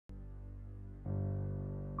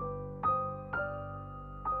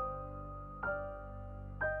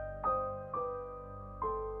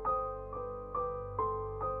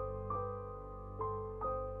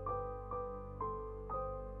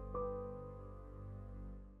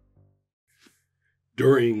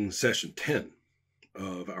During session 10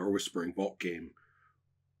 of our Whispering Vault game,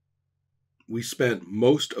 we spent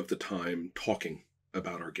most of the time talking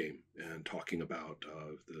about our game and talking about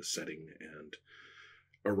the setting and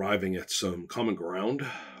arriving at some common ground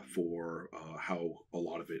for how a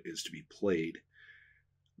lot of it is to be played.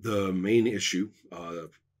 The main issue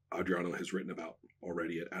Adriano has written about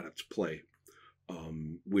already at Adept's Play,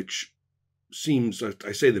 which seems,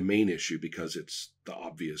 I say the main issue because it's the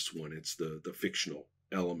obvious one. It's the fictional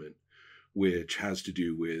element, which has to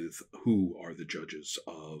do with who are the judges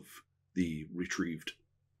of the retrieved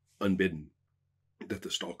unbidden that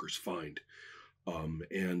the stalkers find.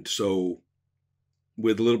 And so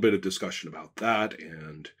with a little bit of discussion about that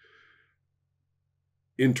and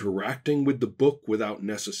interacting with the book without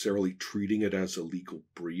necessarily treating it as a legal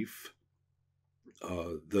brief,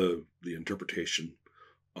 the interpretation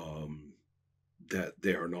that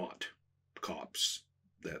they are not cops,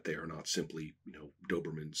 that they are not simply,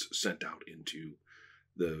 Dobermans sent out into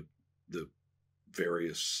the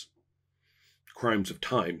various crimes of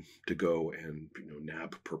time to go and,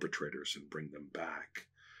 nab perpetrators and bring them back,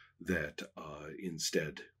 that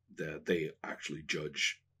instead that they actually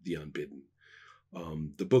judge the unbidden.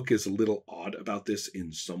 The book is a little odd about this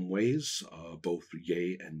in some ways, both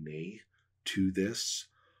yay and nay to this.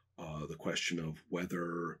 The question of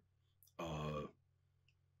whether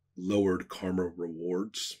lowered karma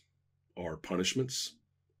rewards are punishments,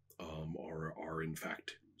 or are in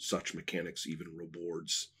fact such mechanics even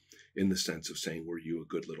rewards, in the sense of saying, were you a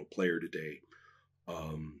good little player today?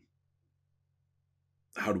 How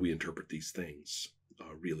do we interpret these things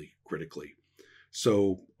really critically?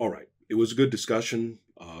 So, all right, it was a good discussion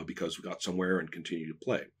because we got somewhere and continued to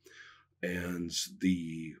play. And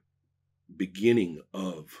the beginning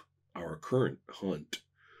of our current hunt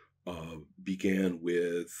began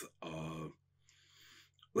with,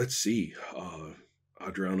 let's see,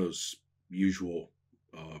 Adriano's usual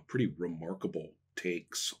pretty remarkable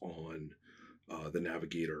takes on the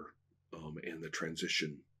navigator and the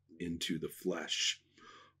transition into the flesh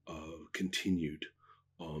continued.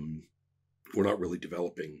 We're not really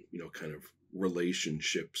developing, kind of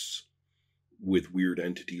relationships with weird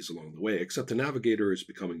entities along the way, except the navigator is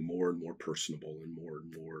becoming more and more personable and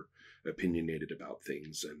more opinionated about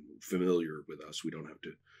things and familiar with us. We don't have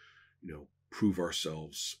to, prove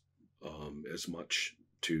ourselves as much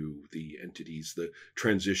to the entities. The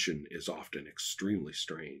transition is often extremely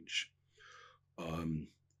strange. In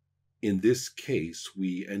this case,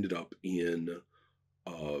 we ended up in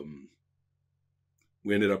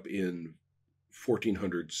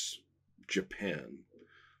 1400s Japan,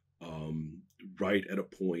 right at a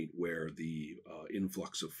point where the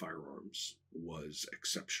influx of firearms was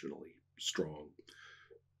exceptionally strong.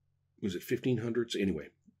 Was it 1500s? Anyway,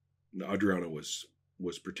 Adriano was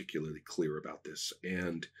particularly clear about this.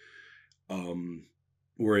 And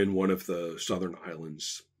we're in one of the southern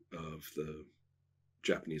islands of the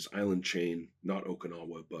Japanese island chain, not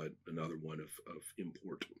Okinawa, but another one of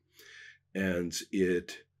import. And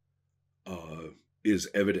it is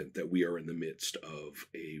evident that we are in the midst of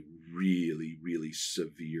a really, really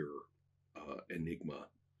severe enigma.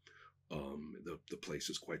 The place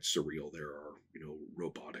is quite surreal. There are,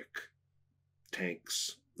 robotic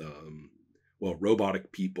tanks,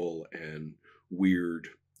 robotic people and weird,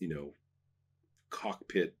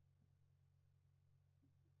 cockpit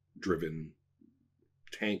driven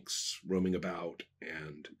tanks roaming about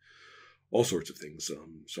and all sorts of things.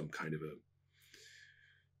 Some kind of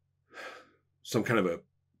a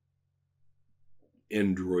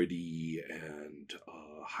androidy and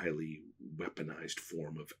highly weaponized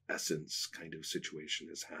form of essence kind of situation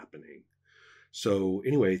is happening. So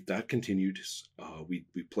anyway, that continued. We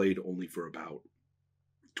played only for about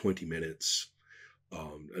 20 minutes,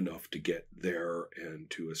 enough to get there and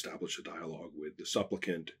to establish a dialogue with the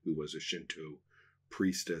supplicant, who was a Shinto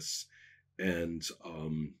priestess, and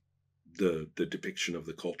the depiction of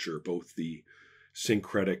the culture, both the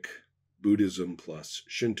syncretic Buddhism plus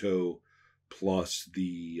Shinto, plus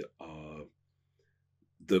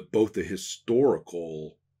both the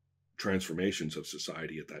historical transformations of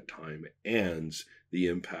society at that time and the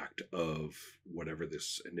impact of whatever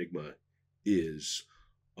this enigma is,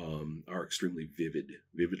 are extremely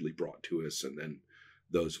vividly brought to us. And then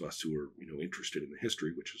those of us who are, interested in the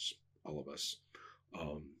history, which is all of us,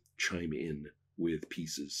 chime in with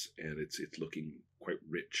pieces, and it's looking quite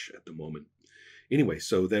rich at the moment. Anyway,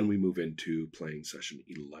 so then we move into playing session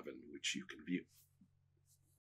 11, which you can view.